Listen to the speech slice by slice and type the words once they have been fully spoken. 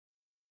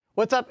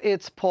What's up?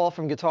 It's Paul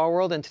from Guitar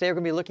World, and today we're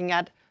going to be looking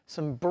at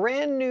some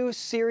brand new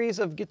series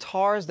of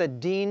guitars that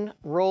Dean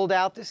rolled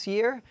out this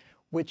year,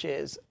 which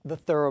is the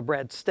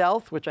Thoroughbred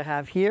Stealth, which I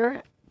have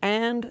here,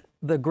 and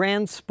the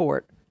Gran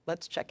Sport.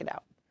 Let's check it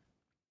out.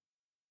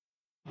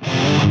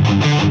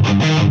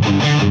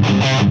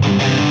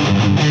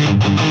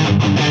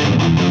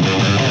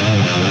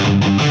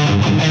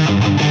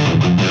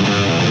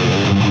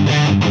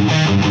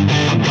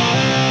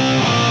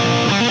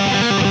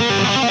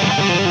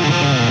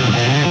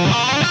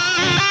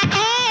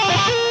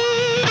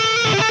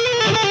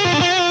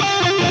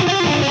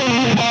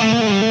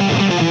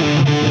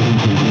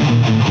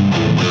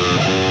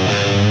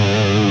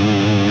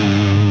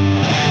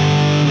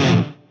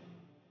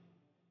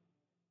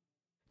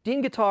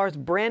 Dean Guitar's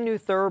brand new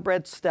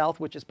Thoroughbred Stealth,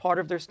 which is part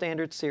of their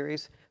standard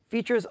series,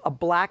 features a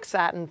black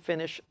satin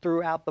finish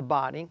throughout the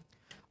body,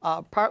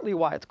 partly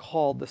why it's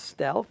called the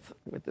Stealth,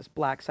 with this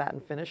black satin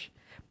finish.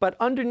 But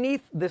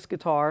underneath this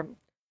guitar,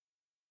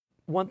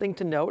 one thing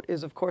to note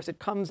is, of course, it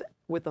comes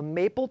with a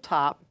maple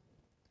top,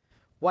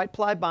 white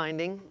ply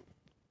binding,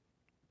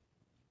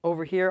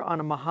 over here on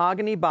a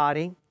mahogany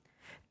body,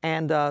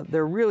 and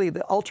they're really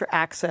the Ultra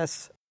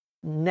Access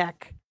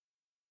neck,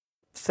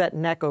 set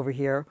neck over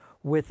here,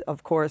 with,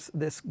 of course,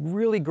 this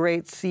really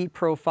great seat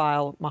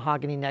profile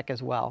mahogany neck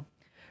as well.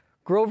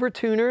 Grover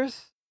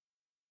tuners.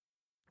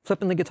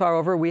 Flipping the guitar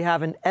over, we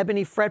have an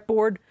ebony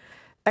fretboard,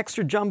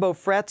 extra jumbo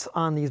frets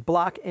on these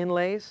block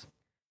inlays.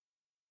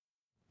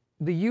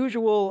 The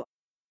usual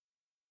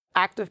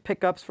active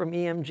pickups from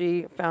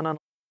EMG found on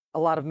a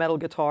lot of metal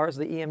guitars,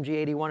 the EMG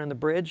 81 in the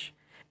bridge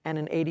and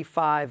an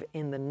 85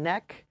 in the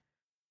neck.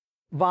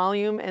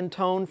 Volume and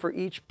tone for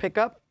each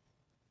pickup.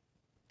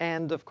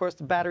 And of course,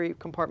 the battery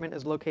compartment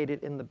is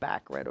located in the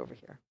back right over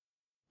here.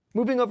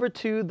 Moving over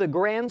to the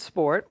Gran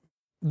Sport,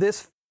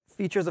 this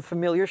features a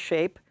familiar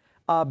shape,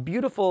 a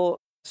beautiful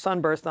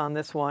sunburst on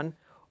this one,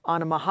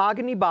 on a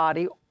mahogany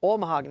body, all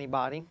mahogany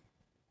body.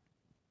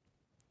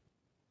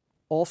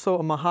 Also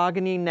a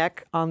mahogany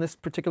neck on this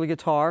particular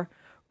guitar.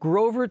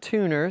 Grover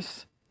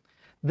tuners.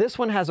 This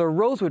one has a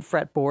rosewood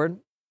fretboard.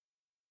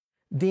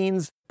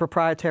 Dean's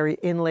proprietary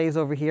inlays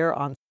over here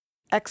on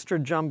extra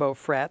jumbo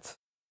frets.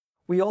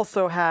 We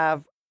also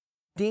have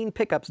Dean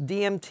pickups,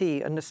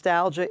 DMT, a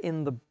nostalgia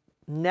in the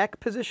neck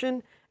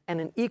position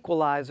and an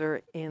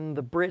equalizer in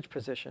the bridge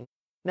position.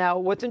 Now,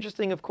 what's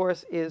interesting, of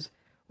course, is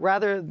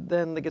rather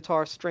than the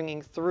guitar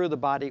stringing through the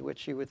body,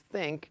 which you would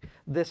think,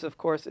 this, of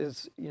course,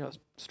 is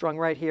strung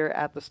right here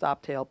at the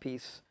stop tail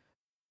piece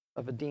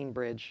of a Dean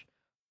bridge.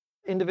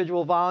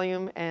 Individual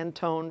volume and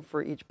tone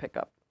for each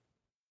pickup.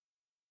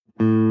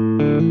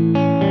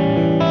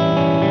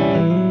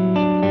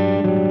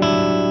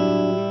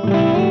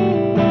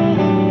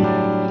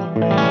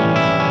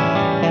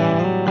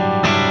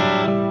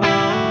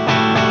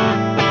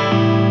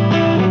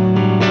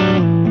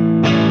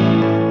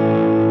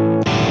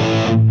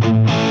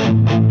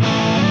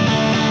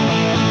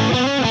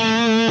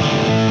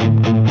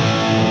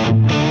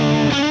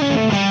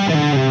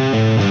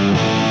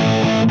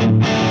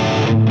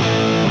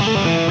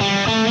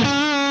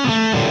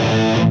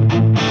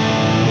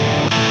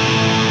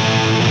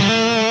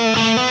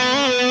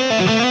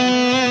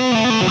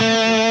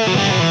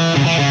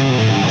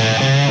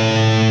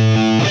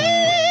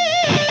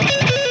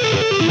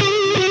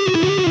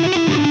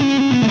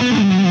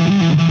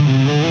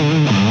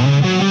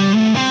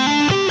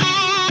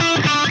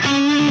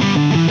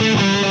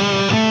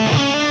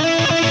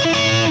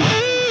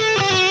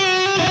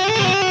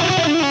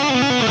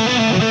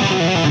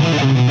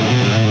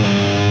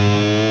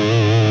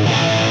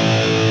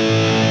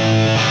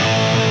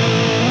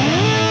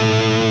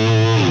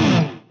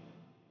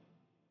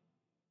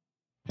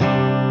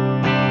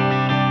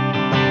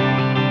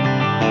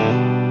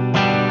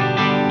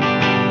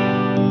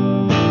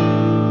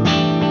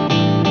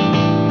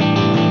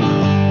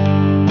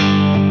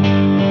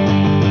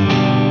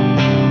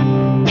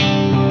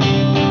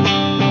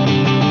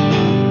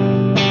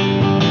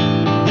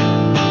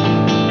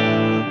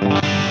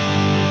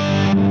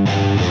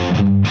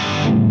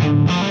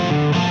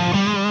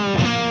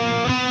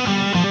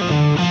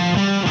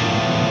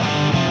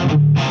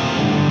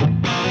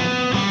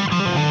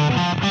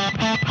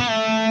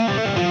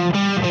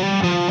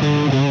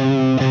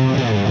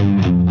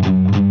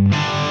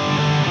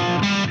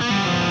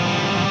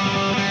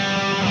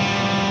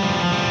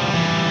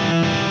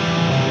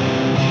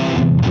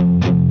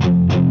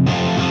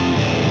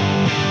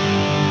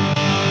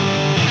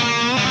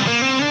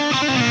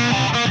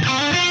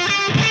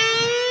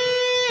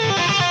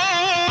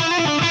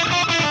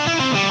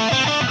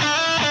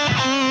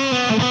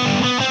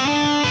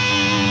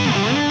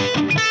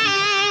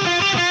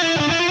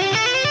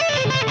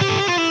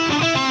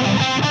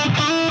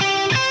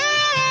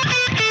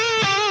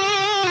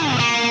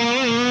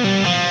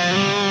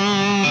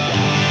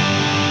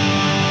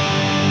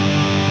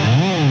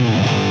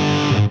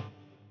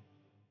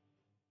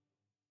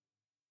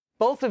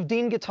 Both of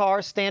Dean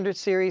Guitar's standard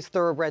series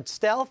Thoroughbred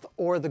Stealth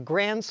or the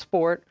Gran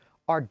Sport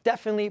are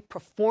definitely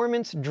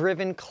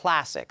performance-driven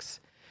classics.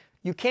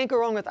 You can't go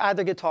wrong with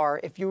either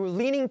guitar. If you're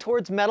leaning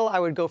towards metal, I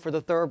would go for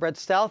the Thoroughbred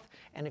Stealth.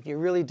 And if you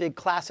really dig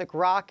classic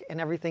rock and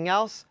everything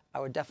else,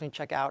 I would definitely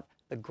check out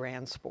the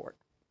Gran Sport.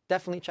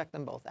 Definitely check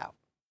them both out.